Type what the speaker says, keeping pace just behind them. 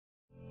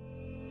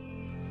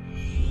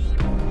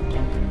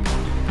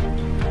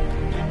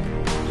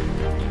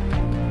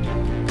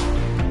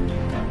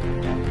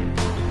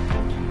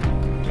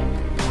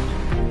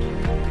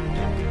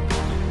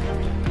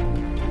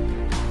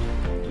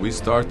We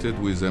started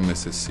with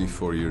MSC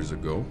 4 years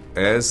ago.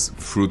 As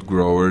fruit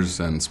growers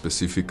and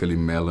specifically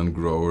melon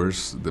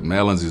growers, the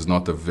melons is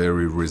not a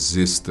very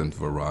resistant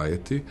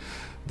variety.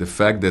 The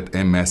fact that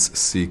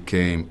MSC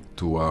came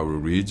to our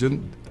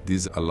region,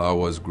 this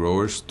allows us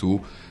growers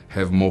to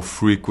have more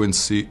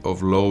frequency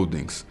of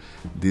loadings.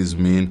 This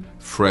means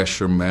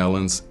fresher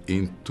melons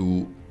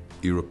into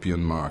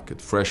European market.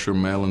 Fresher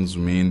melons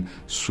mean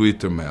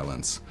sweeter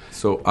melons.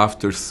 So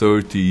after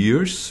 30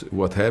 years,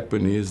 what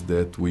happened is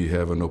that we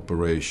have an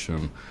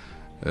operation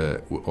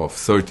of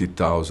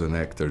 30,000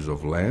 hectares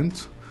of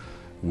land.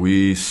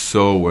 We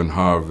sow and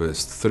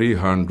harvest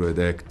 300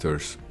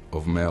 hectares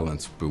of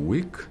melons per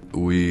week.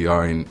 We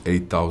are in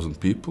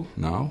 8,000 people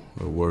now,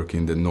 work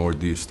in the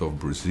northeast of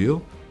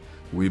Brazil.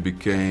 We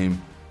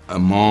became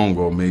among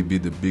or maybe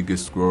the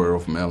biggest grower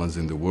of melons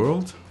in the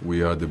world.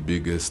 We are the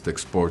biggest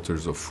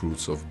exporters of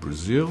fruits of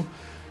Brazil.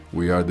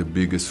 We are the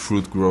biggest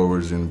fruit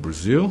growers in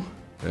Brazil.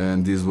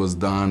 And this was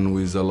done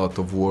with a lot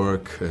of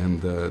work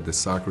and the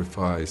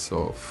sacrifice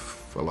of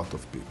a lot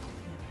of people.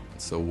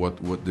 So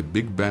what the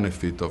big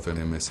benefit of an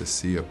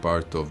MSC,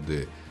 apart of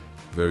the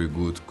very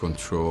good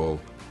control,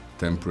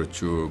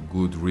 temperature,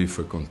 good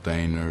reefer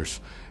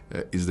containers,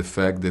 is the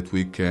fact that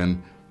we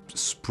can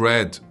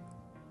spread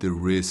the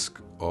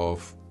risk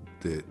of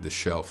the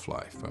shelf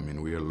life. I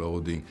mean, we are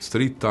loading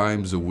 3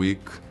 times a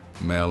week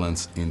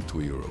melons into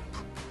Europe.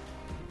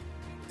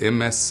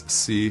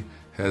 MSC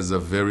has a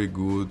very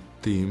good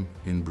team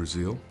in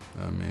Brazil.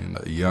 I mean,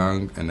 a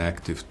young and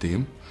active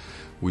team,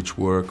 which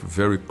work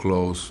very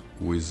close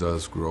with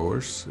us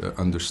growers,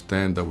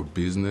 understand our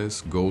business,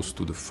 goes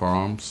to the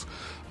farms,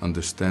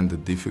 understand the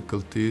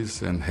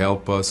difficulties, and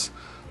help us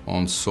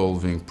on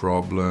solving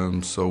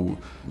problems. So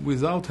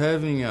without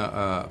having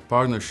a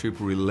partnership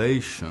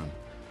relation,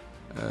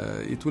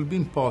 it will be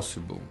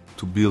impossible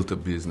to build a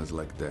business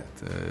like that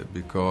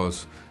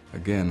because,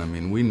 again, I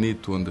mean, we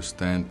need to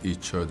understand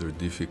each other's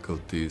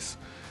difficulties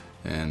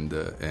and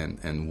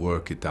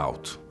work it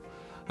out.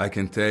 I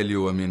can tell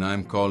you, I mean,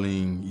 I'm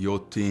calling your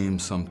team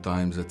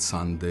sometimes at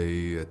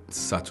Sunday, at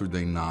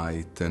Saturday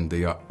night, and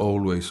they are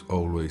always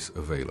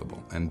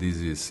available. And this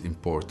is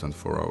important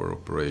for our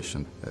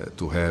operation,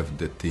 to have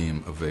the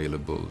team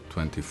available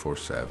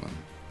 24/7.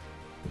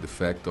 The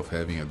fact of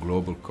having a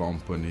global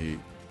company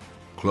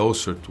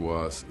closer to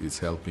us is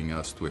helping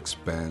us to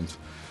expand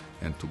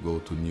and to go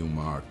to new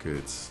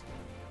markets.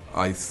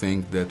 I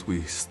think that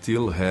we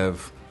still have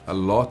a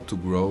lot to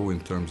grow in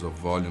terms of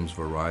volumes,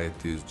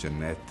 varieties,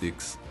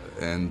 genetics,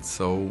 and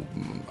so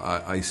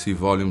I see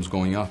volumes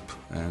going up,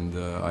 and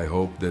I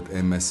hope that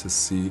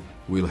MSC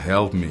will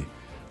help me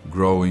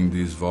growing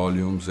these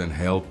volumes and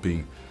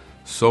helping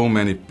so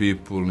many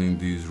people in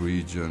this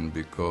region,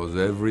 because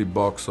every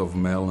box of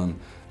melon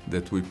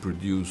that we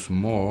produce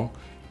more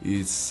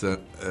is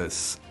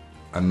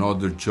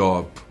another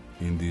job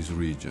in this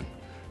region,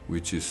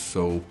 which is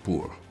so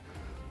poor.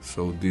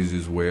 So this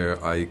is where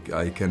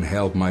I can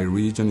help my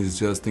region, is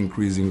just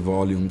increasing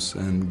volumes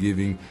and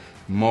giving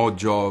more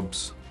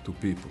jobs to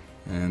people.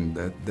 And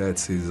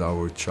that is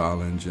our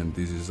challenge, and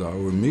this is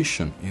our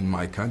mission in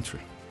my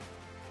country.